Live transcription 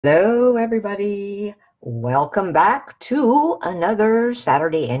Hello, everybody. Welcome back to another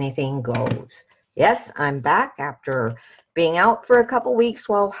Saturday Anything Goes. Yes, I'm back after being out for a couple weeks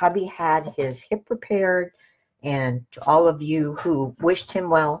while hubby had his hip repaired. And to all of you who wished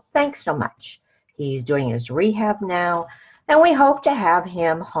him well, thanks so much. He's doing his rehab now, and we hope to have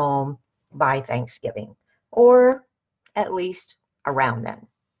him home by Thanksgiving, or at least around then,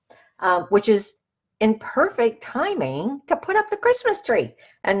 which is in perfect timing to put up the Christmas tree.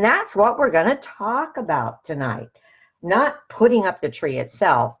 And that's what we're going to talk about tonight. Not putting up the tree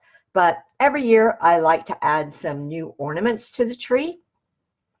itself, but every year I like to add some new ornaments to the tree.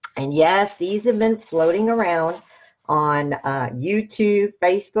 And yes, these have been floating around on YouTube,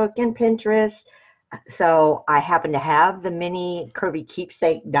 Facebook, and Pinterest. So I happen to have the Mini Curvy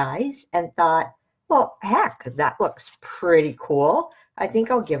Keepsake dies and thought, well, heck, that looks pretty cool. I think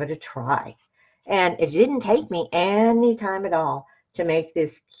I'll give it a try. And it didn't take me any time at all to make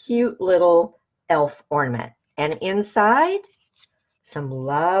this cute little elf ornament. And inside, some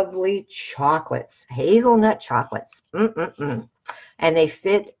lovely chocolates, hazelnut chocolates. And they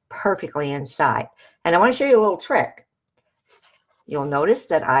fit perfectly inside. And I want to show you a little trick. You'll notice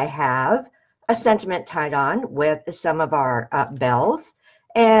that I have a sentiment tied on with some of our bells.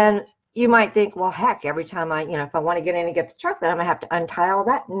 And you might think, well, heck, every time if I want to get in and get the chocolate, I'm going to have to untie all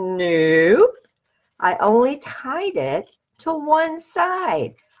that. No, I only tied it to one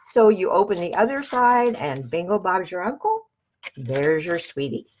side. So you open the other side and bingo, Bob's your uncle. There's your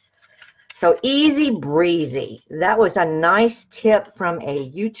sweetie. So easy breezy. That was a nice tip from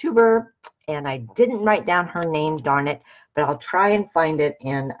a YouTuber, and I didn't write down her name, darn it, but I'll try and find it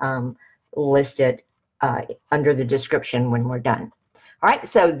and list it under the description when we're done. All right,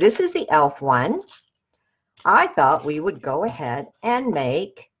 so this is the elf one. I thought we would go ahead and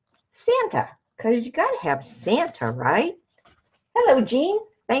make Santa, because you got to have Santa, right? Hello, Jean.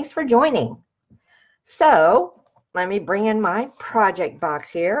 Thanks for joining. So let me bring in my project box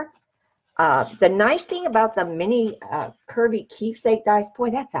here. The nice thing about the Mini Curvy Keepsake dice,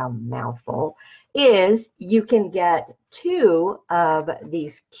 boy, that's a mouthful, is you can get 2 of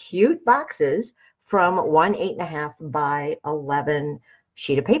these cute boxes from one 8.5 by 11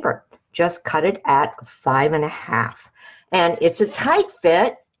 sheet of paper. Just cut it at 5.5. And it's a tight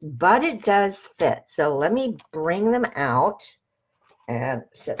fit, but it does fit. So let me bring them out and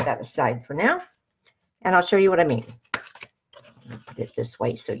set that aside for now. And I'll show you what I mean. Put it this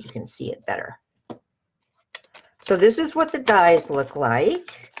way so you can see it better. So this is what the dies look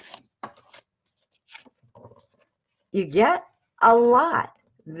like. You get a lot.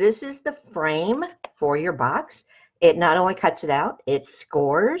 This is the frame for your box. It not only cuts it out, it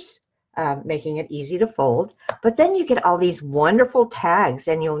scores, making it easy to fold, but then you get all these wonderful tags,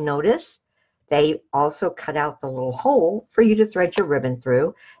 and you'll notice they also cut out the little hole for you to thread your ribbon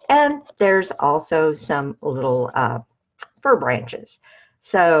through. And there's also some little fir branches.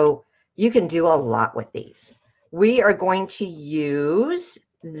 So you can do a lot with these. We are going to use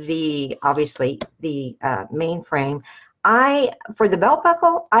obviously the main frame. For the belt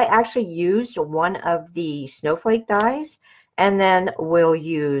buckle, I actually used one of the snowflake dies, and then we'll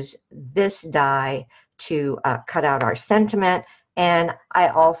use this die to cut out our sentiment. And I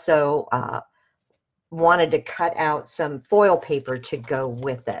also wanted to cut out some foil paper to go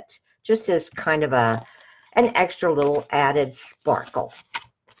with it, just as kind of an extra little added sparkle.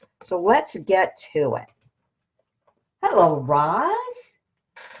 So let's get to it. Hello, Roz.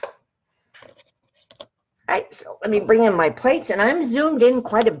 All right, so let me bring in my plates, and I'm zoomed in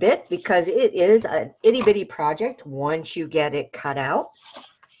quite a bit because it is an itty bitty project once you get it cut out.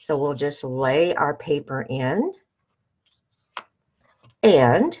 So we'll just lay our paper in,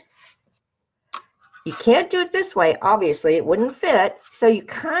 and you can't do it this way. Obviously, it wouldn't fit. So you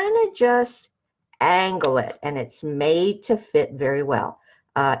kind of just angle it, and it's made to fit very well.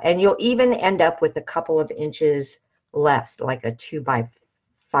 And you'll even end up with a couple of inches left, like a 2 by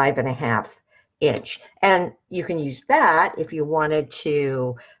 5.5 inch. And you can use that if you wanted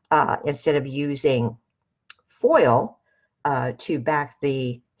to, instead of using foil to back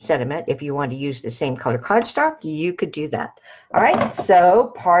the sentiment, if you want to use the same color cardstock, you could do that. All right,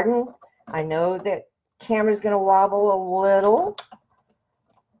 so pardon, I know that camera's going to wobble a little,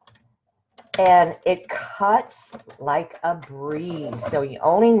 and it cuts like a breeze. So you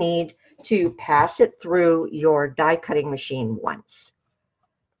only need to pass it through your die cutting machine once.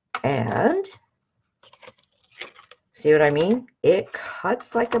 And see what I mean? It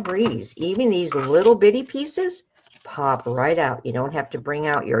cuts like a breeze. Even these little bitty pieces pop right out. You don't have to bring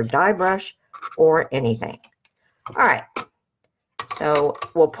out your die brush or anything. All right. So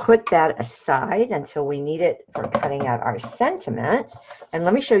we'll put that aside until we need it for cutting out our sentiment. And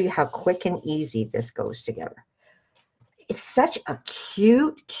let me show you how quick and easy this goes together. It's such a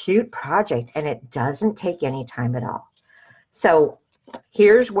cute, cute project, and it doesn't take any time at all. So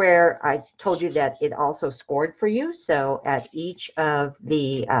here's where I told you that it also scored for you. So at each of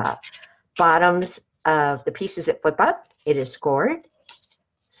the bottoms of the pieces that flip up, it is scored.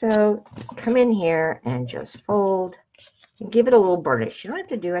 So come in here and just fold and give it a little burnish. You don't have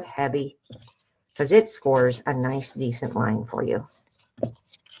to do it heavy because it scores a nice, decent line for you.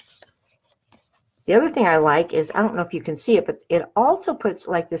 The other thing I like is, I don't know if you can see it, but it also puts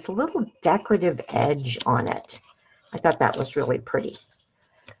like this little decorative edge on it. I thought that was really pretty.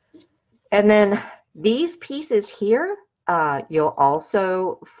 And then these pieces here, you'll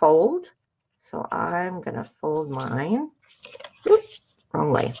also fold. So I'm going to fold mine. Oops,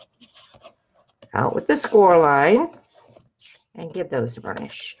 wrong way. Out with the score line and give those a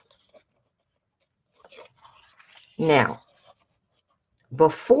burnish. Now,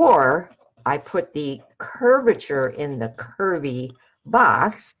 before I put the curvature in the curvy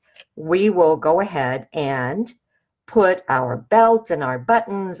box, we will go ahead and put our belt and our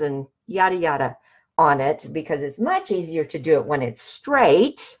buttons and yada yada on it, because it's much easier to do it when it's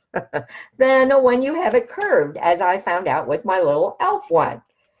straight than when you have it curved, as I found out with my little elf one.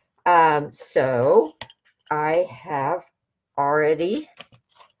 So I have already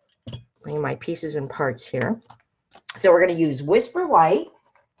bring my pieces and parts here. So we're going to use Whisper White.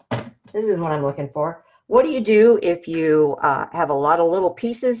 This is what I'm looking for. What do you do if you have a lot of little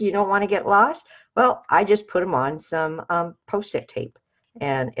pieces you don't want to get lost? Well, I just put them on some Post-it tape,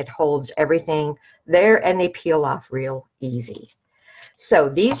 and it holds everything there, and they peel off real easy. So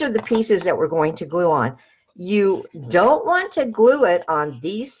these are the pieces that we're going to glue on. You don't want to glue it on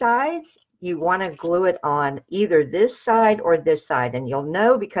these sides. You want to glue it on either this side or this side, and you'll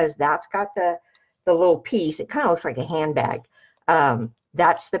know because that's got the little piece. It kind of looks like a handbag.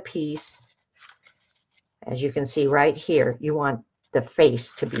 That's the piece. As you can see right here, you want the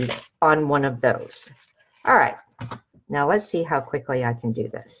face to be on one of those. All right, now let's see how quickly I can do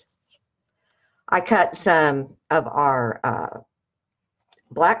this. I cut some of our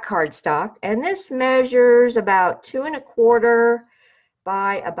black cardstock, and this measures about 2 1/4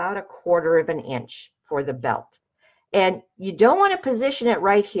 by about 1/4 of an inch for the belt. And you don't want to position it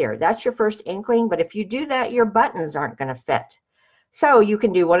right here. That's your first inkling, but if you do that, your buttons aren't going to fit. So you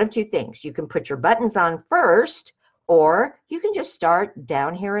can do one of two things. You can put your buttons on first, or you can just start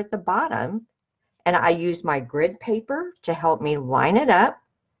down here at the bottom. And I use my grid paper to help me line it up,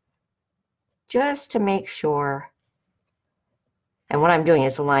 just to make sure. And what I'm doing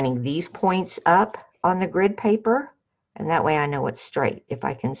is aligning these points up on the grid paper, and that way I know it's straight. If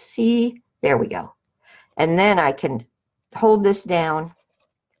I can see, there we go. And then I can hold this down,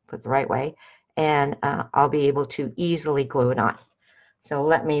 put it the right way, and I'll be able to easily glue it on. So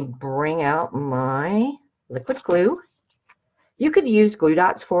let me bring out my liquid glue. You could use glue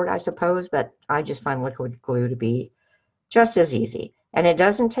dots for it, I suppose, but I just find liquid glue to be just as easy. And it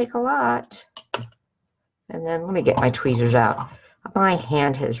doesn't take a lot. And then let me get my tweezers out. My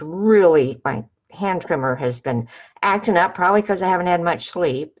hand has really, my hand trimmer has been acting up, probably because I haven't had much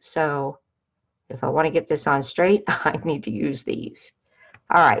sleep. So if I want to get this on straight, I need to use these.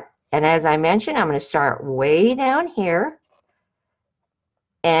 All right. And as I mentioned, I'm going to start way down here.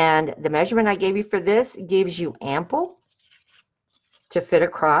 And the measurement I gave you for this gives you ample to fit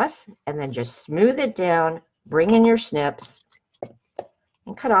across. And then just smooth it down, bring in your snips,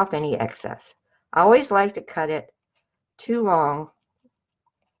 and cut off any excess. I always like to cut it too long,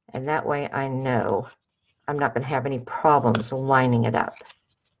 and that way I know I'm not going to have any problems lining it up.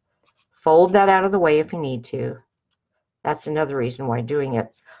 Fold that out of the way if you need to. That's another reason why doing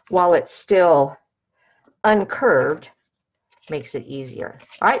it while it's still uncurved makes it easier.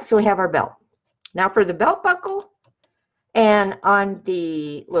 All right, so we have our belt. Now for the belt buckle, and on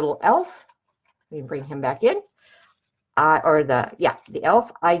the little elf, let me bring him back in, the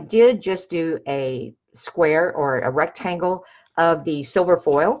elf, I did just do a square or a rectangle of the silver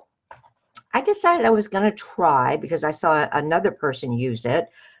foil. I decided I was going to try, because I saw another person use it.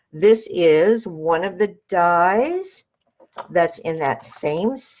 This is one of the dies that's in that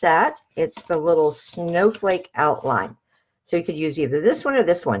same set. It's the little snowflake outline. So you could use either this one or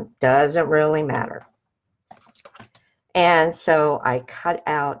this one. Doesn't really matter. And so I cut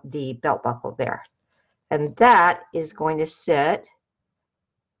out the belt buckle there. And that is going to sit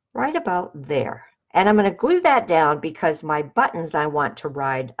right about there. And I'm going to glue that down because my buttons I want to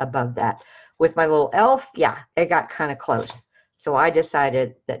ride above that. With my little elf, yeah, it got kind of close. So I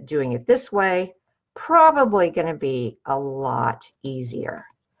decided that doing it this way probably going to be a lot easier.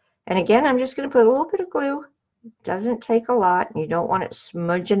 And again, I'm just going to put a little bit of glue. Doesn't take a lot. You don't want it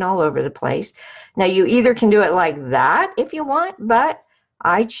smudging all over the place. Now you either can do it like that if you want, but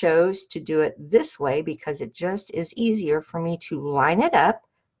I chose to do it this way because it just is easier for me to line it up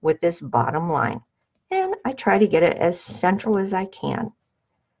with this bottom line. And I try to get it as central as I can.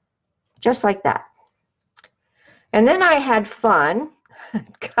 Just like that. And then I had fun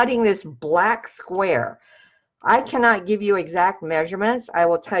cutting this black square. I cannot give you exact measurements. I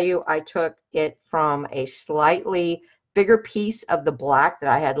will tell you I took it from a slightly bigger piece of the black that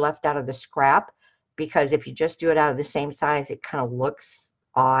I had left out of the scrap, because if you just do it out of the same size, it kind of looks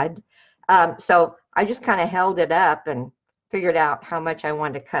odd. So I just kind of held it up and figured out how much I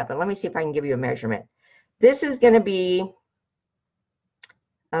wanted to cut. But let me see if I can give you a measurement. This is going to be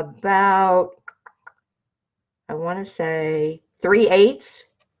about, I want to say 3/8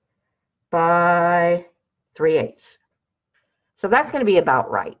 by 3/8. So that's going to be about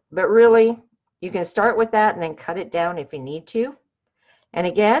right. But really, you can start with that and then cut it down if you need to. And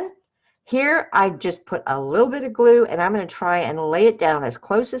again, here I just put a little bit of glue, and I'm going to try and lay it down as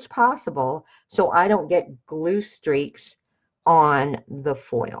close as possible so I don't get glue streaks on the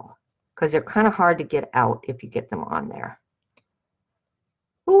foil, because they're kind of hard to get out if you get them on there.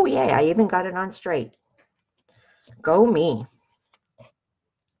 Oh, yeah, I even got it on straight. Go me.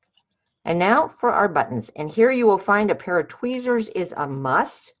 And now for our buttons. And here you will find a pair of tweezers is a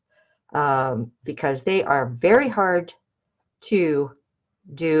must, because they are very hard to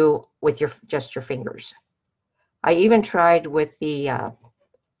do with just your fingers. I even tried with the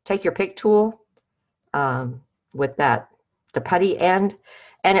take your pick tool with the putty end,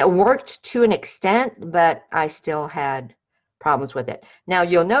 and it worked to an extent, but I still had problems with it. Now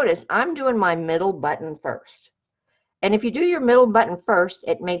you'll notice I'm doing my middle button first. And if you do your middle button first,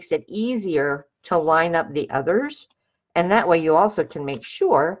 it makes it easier to line up the others. And that way you also can make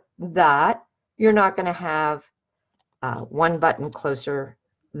sure that you're not going to have one button closer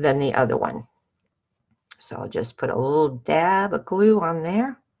than the other one. So I'll just put a little dab of glue on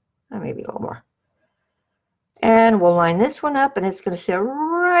there, maybe a little more. And we'll line this one up, and it's going to sit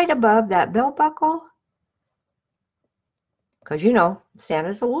right above that belt buckle. Because, you know,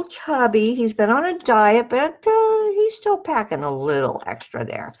 Santa's a little chubby. He's been on a diet, but he's still packing a little extra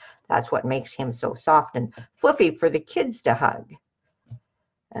there. That's what makes him so soft and fluffy for the kids to hug.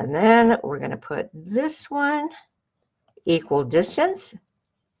 And then we're going to put this one equal distance.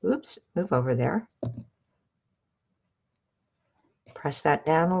 Oops, move over there. Press that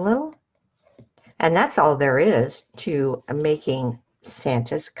down a little. And that's all there is to making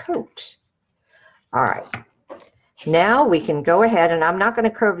Santa's coat. All right. Now we can go ahead, and I'm not going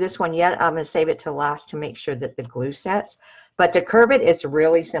to curve this one yet. I'm going to save it to last to make sure that the glue sets. But to curve it, it's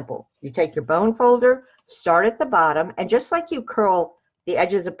really simple. You take your bone folder, start at the bottom, and just like you curl the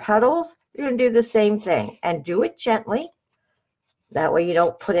edges of petals, you're going to do the same thing. And do it gently. That way you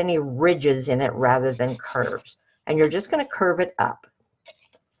don't put any ridges in it rather than curves. And you're just going to curve it up.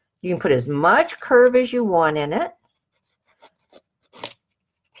 You can put as much curve as you want in it.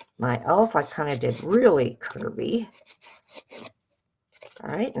 My elf, I kind of did really curvy. All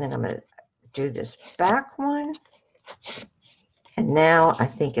right, and then I'm going to do this back one. And now I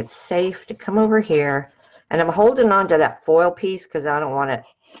think it's safe to come over here. And I'm holding on to that foil piece because I don't want it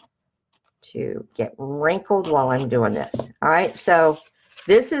to get wrinkled while I'm doing this. All right, so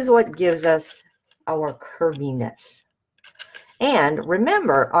this is what gives us our curviness. And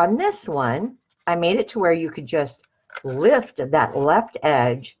remember, on this one, I made it to where you could just lift that left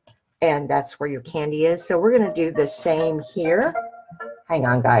edge, and that's where your candy is. So we're going to do the same here. Hang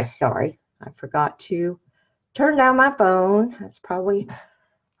on, guys. Sorry. I forgot to turn down my phone. That's probably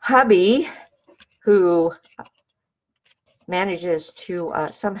hubby, who manages to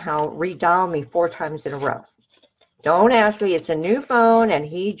somehow redial me 4 times in a row. Don't ask me. It's a new phone, and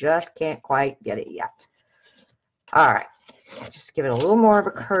he just can't quite get it yet. All right. Just give it a little more of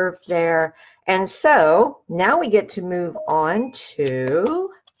a curve there. And so now we get to move on to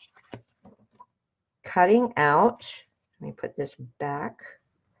cutting out. Let me put this back.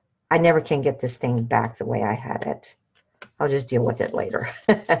 I never can get this thing back the way I had it. I'll just deal with it later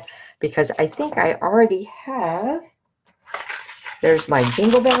because I think I already have. There's my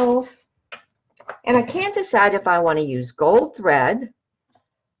jingle bells. And I can't decide if I want to use gold thread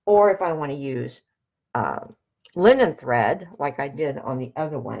or if I want to use linen thread like I did on the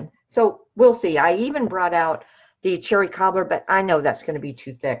other one. So we'll see. I even brought out the cherry cobbler, but I know that's going to be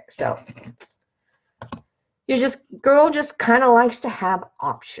too thick. So girl just kind of likes to have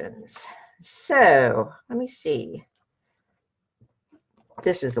options. So let me see.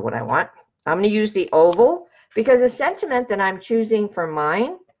 This is the one I want. I'm going to use the oval because the sentiment that I'm choosing for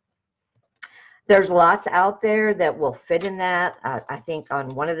mine, there's lots out there that will fit in that. I think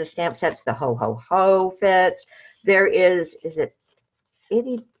on one of the stamp sets, the ho, ho, ho fits. There is it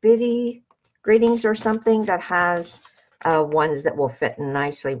itty bitty greetings or something that has ones that will fit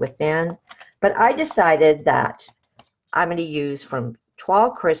nicely within. But I decided that I'm going to use from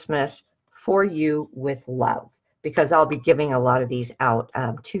Twelve Christmas for You with Love, because I'll be giving a lot of these out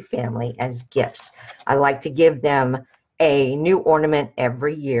to family as gifts. I like to give them a new ornament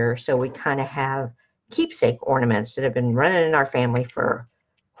every year, so we kind of have keepsake ornaments that have been running in our family for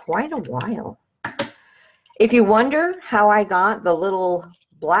quite a while. If you wonder how I got the little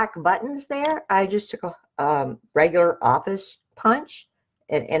black buttons there, I just took a regular office punch.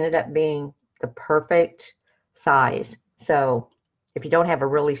 It ended up being the perfect size. So if you don't have a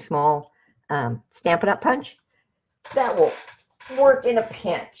really small Stampin' Up! Punch, that will work in a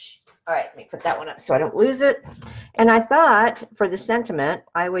pinch. All right, let me put that one up so I don't lose it. And I thought for the sentiment,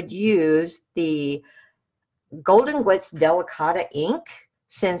 I would use the Golden Glitz Delicata ink,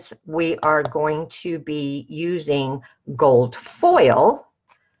 since we are going to be using gold foil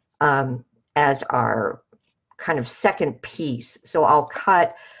as our kind of second piece. So I'll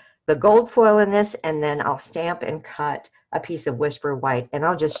cut the gold foil in this, and then I'll stamp and cut a piece of Whisper White, and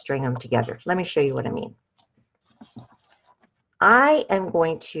I'll just string them together. Let me show you what I mean. I am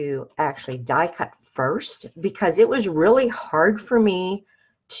going to actually die cut first because it was really hard for me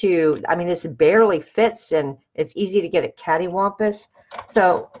to, I mean, this barely fits and it's easy to get it cattywampus.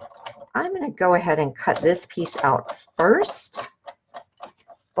 So I'm going to go ahead and cut this piece out first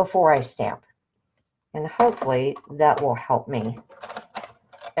before I stamp. And hopefully that will help me.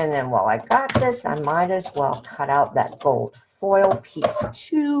 And then while I've got this, I might as well cut out that gold foil piece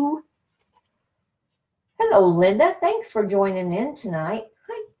too. Hello, Linda. Thanks for joining in tonight.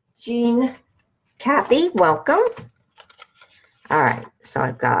 Hi, Jean. Kathy, welcome. All right, so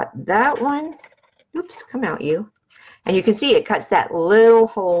I've got that one. Oops, come out you. And you can see it cuts that little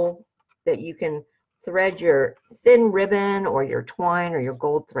hole that you can thread your thin ribbon or your twine or your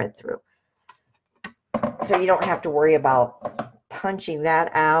gold thread through. So you don't have to worry about punching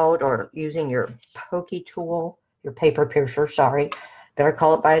that out or using your pokey tool, your paper piercer, sorry. Better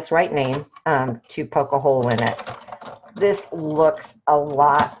call it by its right name, to poke a hole in it. This looks a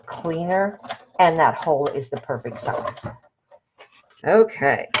lot cleaner, and that hole is the perfect size.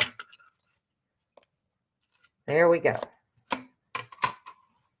 Okay. There we go.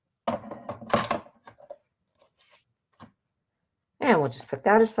 And we'll just put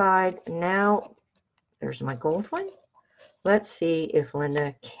that aside. Now, there's my gold one. Let's see if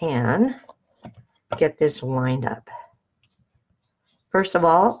Linda can get this lined up. First of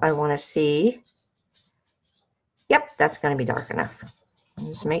all, I want to see, yep, that's going to be dark enough.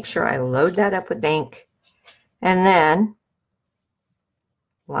 Just make sure I load that up with ink. And then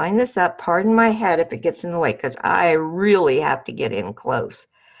line this up. Pardon my head if it gets in the way, because I really have to get in close.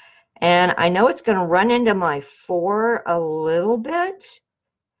 And I know it's going to run into my 4 a little bit,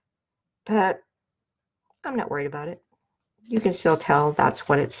 but I'm not worried about it. You can still tell that's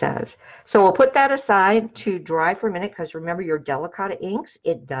what it says. So we'll put that aside to dry for a minute, because remember your Delicata inks,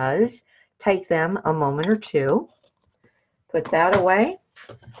 it does take them a moment or two. Put that away,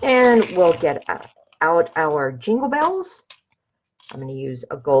 and we'll get out our jingle bells. I'm going to use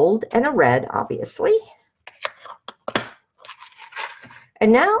a gold and a red, obviously.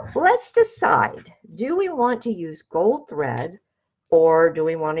 And now let's decide, do we want to use gold thread or do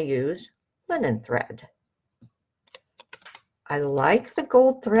we want to use linen thread? I like the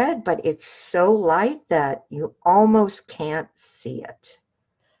gold thread, but it's so light that you almost can't see it.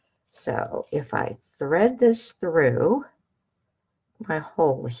 So if I thread this through my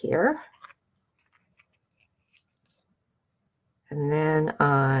hole here, and then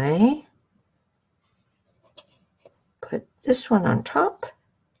I put this one on top.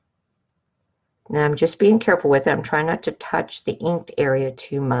 Now I'm just being careful with it. I'm trying not to touch the inked area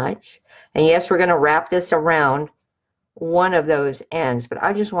too much. And yes, we're going to wrap this around one of those ends, but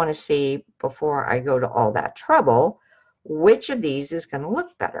I just want to see, before I go to all that trouble, which of these is going to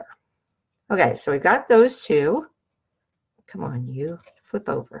look better. Okay, so we've got those two. Come on, you flip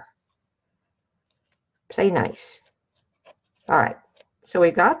over. Play nice. All right, so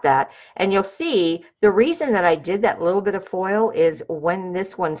we got that. And you'll see the reason that I did that little bit of foil is when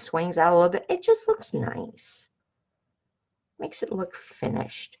this one swings out a little bit, it just looks nice. Makes it look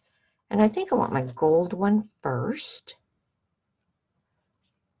finished. And I think I want my gold one first.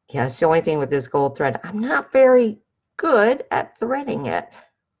 Yeah, it's the only thing with this gold thread. I'm not very good at threading it,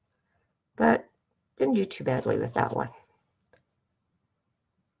 but didn't do too badly with that one.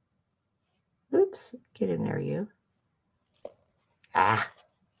 Oops, get in there, you. Ah.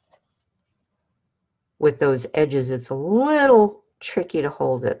 With those edges, it's a little tricky to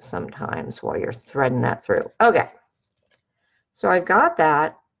hold it sometimes while you're threading that through. Okay. So I've got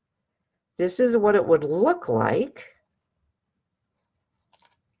that. This is what it would look like.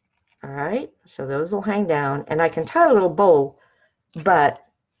 All right. So those will hang down. And I can tie a little bow, but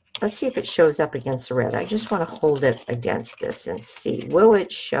let's see if it shows up against the red. I just want to hold it against this and see. Will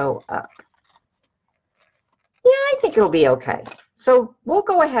it show up? Yeah, I think it'll be okay. So we'll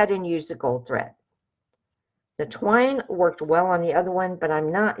go ahead and use the gold thread. The twine worked well on the other one, but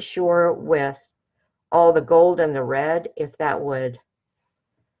I'm not sure with all the gold and the red if that would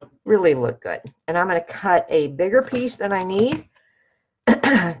really look good. And I'm going to cut a bigger piece than I need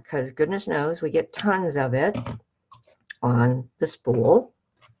because goodness knows we get tons of it on the spool.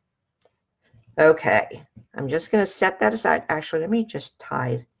 Okay, I'm just going to set that aside. Actually, let me just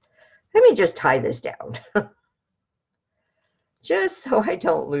tie this down just so I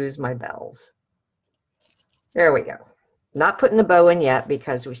don't lose my bells. There we go. Not putting the bow in yet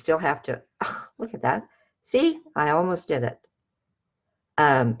because we still have to. Oh, look at that. See, I almost did it.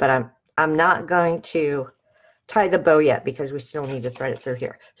 But I'm not going to tie the bow yet because we still need to thread it through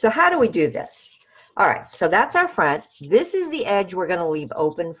here. So how do we do this? All right, so that's our front. This is the edge we're going to leave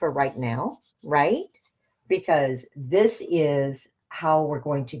open for right now, right? Because this is how we're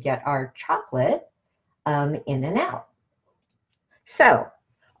going to get our chocolate in and out. So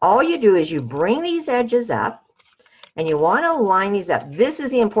all you do is you bring these edges up and you want to line these up. This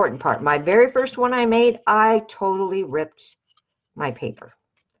is the important part. My very first one I made, I totally ripped my paper,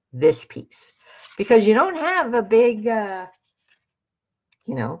 this piece, because you don't have a big,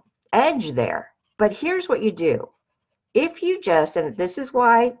 edge there. But here's what you do. If you just, and this is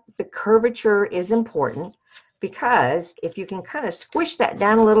why the curvature is important, because if you can kind of squish that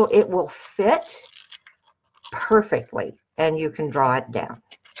down a little, it will fit perfectly and you can draw it down.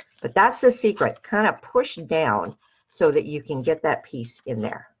 But that's the secret, kind of push down so that you can get that piece in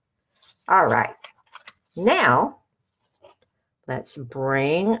there. All right, now let's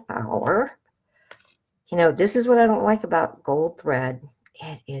bring our, this is what I don't like about gold thread.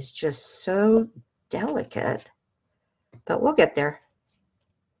 It is just so delicate, but we'll get there.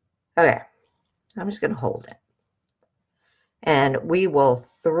 Okay, I'm just going to hold it. And we will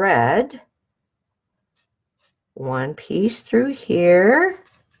thread one piece through here.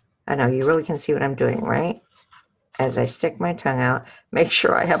 I know you really can see what I'm doing, right? As I stick my tongue out, make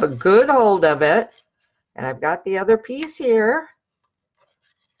sure I have a good hold of it. And I've got the other piece here.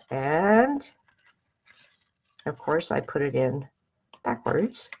 And of course, I put it in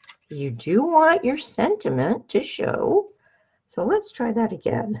backwards. You do want your sentiment to show. So let's try that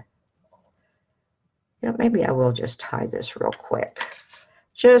again. Maybe I will just tie this real quick,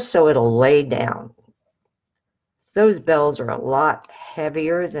 just so it'll lay down. Those bells are a lot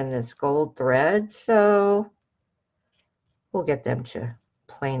heavier than this gold thread, so we'll get them to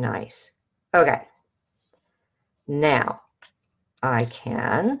play nice. Okay. Now I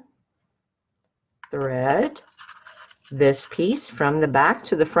can thread this piece from the back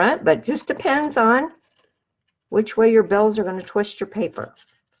to the front, but just depends on which way your bells are going to twist your paper.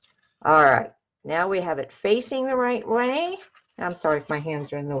 All right. Now we have it facing the right way. I'm sorry if my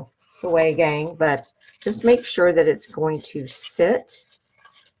hands are in the way, gang, but just make sure that it's going to sit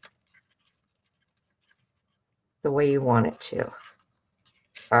the way you want it to.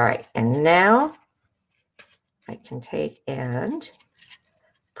 All right, and now I can take and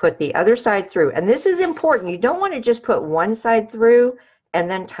put the other side through. And this is important. You don't want to just put one side through and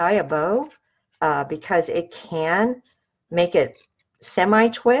then tie a bow because it can make it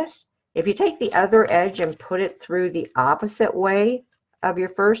semi-twist. If you take the other edge and put it through the opposite way of your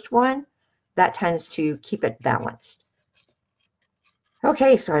first one, that tends to keep it balanced.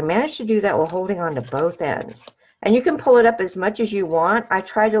 Okay, so I managed to do that while holding on to both ends. And you can pull it up as much as you want. I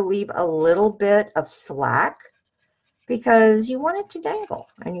try to leave a little bit of slack because you want it to dangle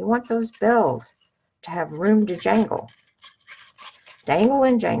and you want those bells to have room to jangle. Dangle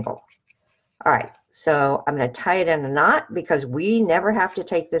and jangle. All right, so I'm going to tie it in a knot because we never have to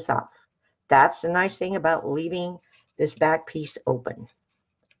take this off. That's the nice thing about leaving this back piece open.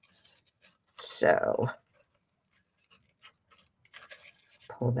 So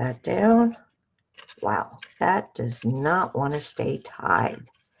pull that down. Wow, that does not want to stay tied.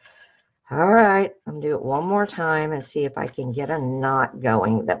 All right, I'm going to do it one more time and see if I can get a knot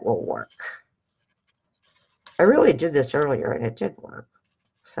going that will work. I really did this earlier and it did work.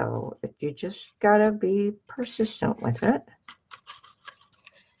 So you just got to be persistent with it.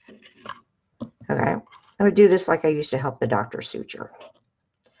 Okay, I'm going to do this like I used to help the doctor suture.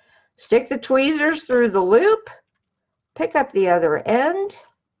 Stick the tweezers through the loop. Pick up the other end.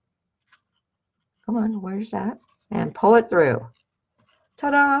 Come on, where's that? And pull it through.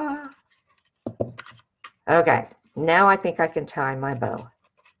 Ta-da! Okay, now I think I can tie my bow.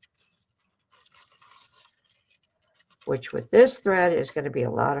 Which with this thread is going to be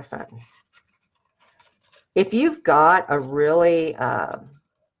a lot of fun. If you've got a really, I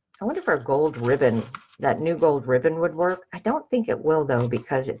wonder if our gold ribbon, that new gold ribbon would work. I don't think it will though,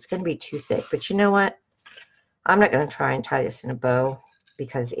 because it's going to be too thick. But you know what? I'm not going to try and tie this in a bow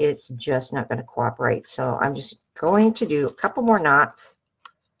because it's just not going to cooperate. So I'm just going to do a couple more knots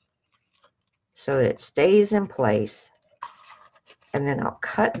so that it stays in place. And then I'll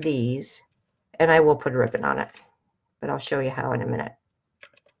cut these and I will put a ribbon on it. But I'll show you how in a minute.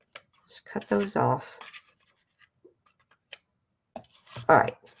 Just cut those off. All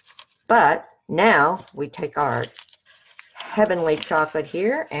right, but now we take our heavenly chocolate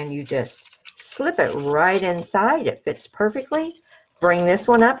here and you just slip it right inside. It fits perfectly. Bring this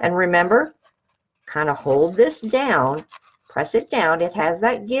one up and remember, kind of hold this down, press it down. It has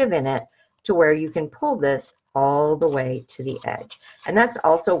that give in it to where you can pull this all the way to the edge. And that's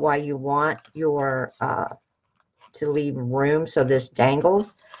also why you want your, to leave room so this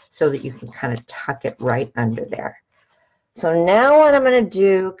dangles so that you can kind of tuck it right under there. So now what I'm going to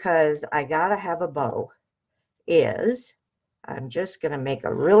do, because I got to have a bow, is I'm just going to make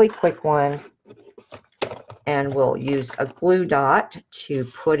a really quick one and we'll use a glue dot to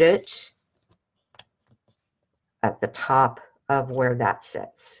put it at the top of where that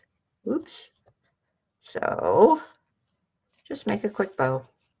sits. Oops. So just make a quick bow.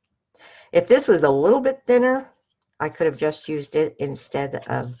 If this was a little bit thinner, I could have just used it instead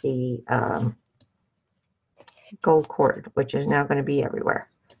of the gold cord, which is now going to be everywhere.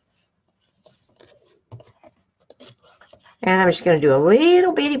 And I'm just going to do a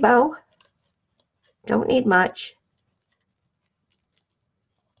little bitty bow. Don't need much.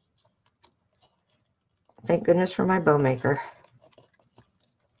 Thank goodness for my bow maker.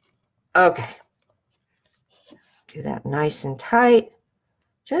 Okay. Do that nice and tight.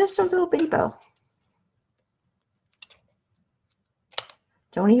 Just a little bitty bow.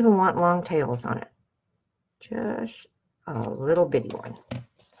 Don't even want long tails on it. Just a little bitty one.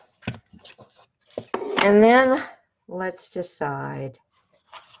 And then let's decide.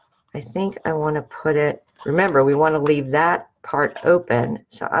 I think I want to put it, remember, we want to leave that part open.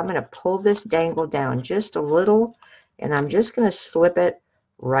 So I'm going to pull this dangle down just a little, and I'm just going to slip it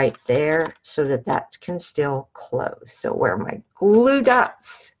right there so that that can still close. So where are my glue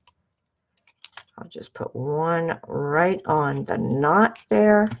dots? I'll just put one right on the knot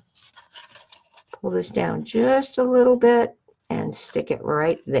there. Pull this down just a little bit and stick it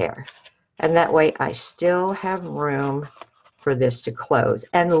right there. And that way I still have room for this to close.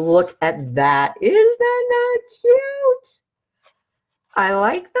 And look at that. Isn't that not cute? I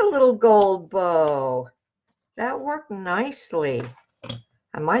like the little gold bow. That worked nicely.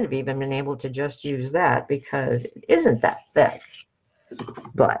 I might have even been able to just use that because it isn't that thick.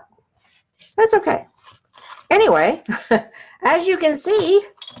 But that's okay. Anyway, as you can see,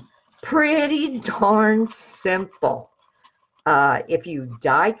 pretty darn simple. If you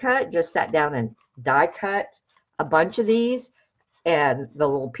die cut, just sat down and die cut a bunch of these and the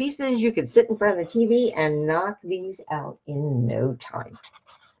little pieces, you can sit in front of the TV and knock these out in no time.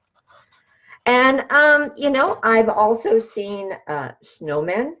 And, you know, I've also seen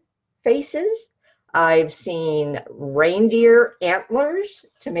snowman faces. I've seen reindeer antlers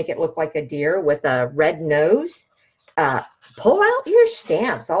to make it look like a deer with a red nose. Pull out your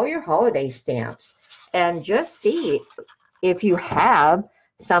stamps, all your holiday stamps, and just see if you have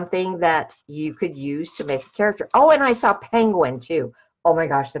something that you could use to make a character. Oh, and I saw penguin too. Oh my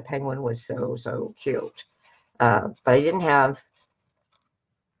gosh, the penguin was so cute. But I didn't have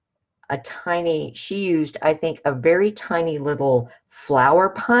a tiny, she used, I think, a very tiny little flower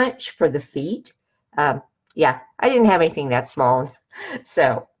punch for the feet. Yeah, I didn't have anything that small.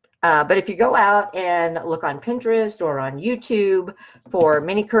 So, but if you go out and look on Pinterest or on YouTube for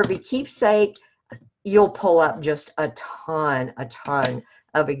Mini Curvy Keepsake, you'll pull up just a ton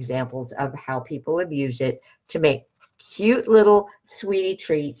of examples of how people have used it to make cute little sweetie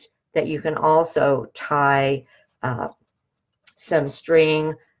treats that you can also tie some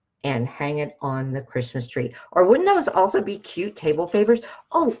string and hang it on the Christmas tree. Or wouldn't those also be cute table favors?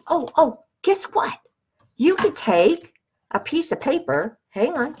 Oh, guess what? You could take a piece of paper.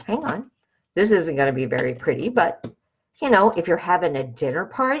 Hang on. This isn't going to be very pretty, but you know, if you're having a dinner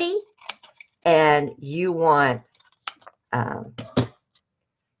party and you want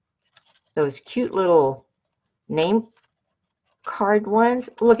those cute little name card ones,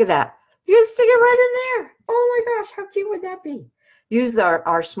 look at that. You can stick it right in there. Oh my gosh, how cute would that be? Use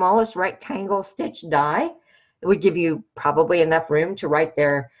our smallest rectangle stitch die. It would give you probably enough room to write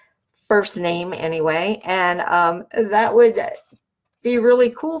their first name anyway. And that would be really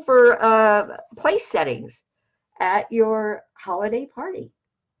cool for place settings at your holiday party.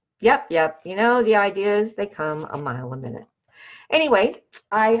 Yep. You know, the ideas, they come a mile a minute. Anyway,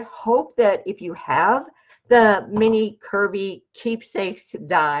 I hope that if you have the Mini Curvy Keepsakes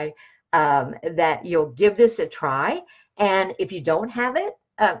die, that you'll give this a try. And if you don't have it,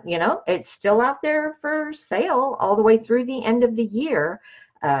 you know, it's still out there for sale all the way through the end of the year.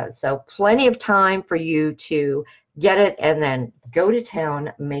 So plenty of time for you to get it and then go to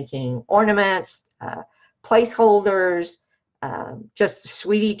town making ornaments, placeholders, just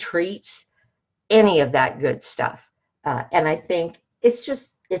sweetie treats, any of that good stuff. And I think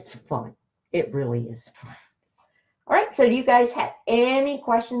it's fun. It really is fun. All right, so do you guys have any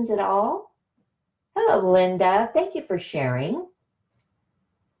questions at all? Hello, Linda. Thank you for sharing.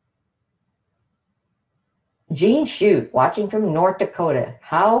 Jean Shoot, watching from North Dakota.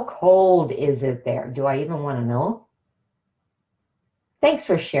 How cold is it there? Do I even want to know? Thanks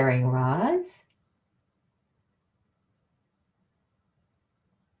for sharing, Roz.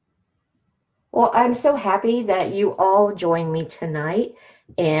 Well, I'm so happy that you all joined me tonight.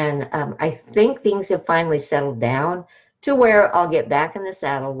 And I think things have finally settled down to where I'll get back in the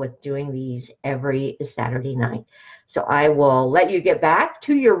saddle with doing these every Saturday night. So I will let you get back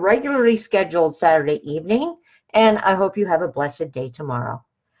to your regularly scheduled Saturday evening. And I hope you have a blessed day tomorrow.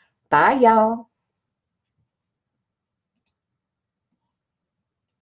 Bye, y'all.